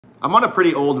I'm on a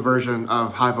pretty old version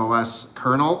of HiveOS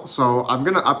Kernel, so I'm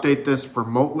gonna update this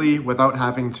remotely without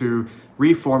having to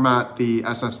reformat the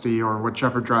SSD or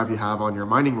whichever drive you have on your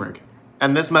mining rig.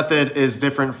 And this method is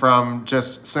different from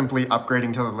just simply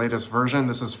upgrading to the latest version.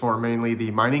 This is for mainly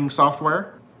the mining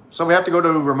software. So we have to go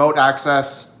to remote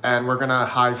access and we're gonna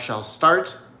Hive shell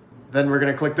start. Then we're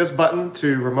gonna click this button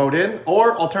to remote in,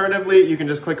 or alternatively, you can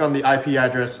just click on the IP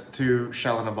address to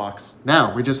shell in a box.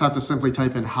 Now, we just have to simply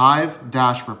type in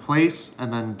hive-replace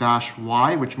and then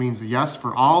 -y, which means yes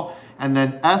for all, and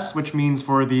then S, which means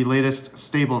for the latest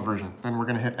stable version. Then we're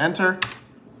gonna hit enter.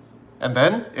 And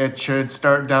then it should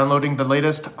start downloading the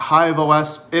latest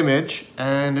HiveOS image,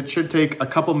 and it should take a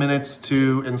couple minutes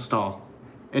to install.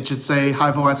 It should say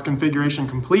HiveOS configuration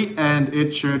complete, and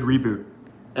it should reboot.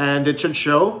 And it should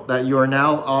show that you are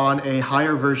now on a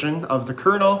higher version of the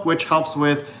kernel, which helps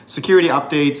with security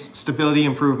updates, stability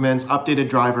improvements, updated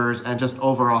drivers, and just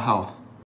overall health.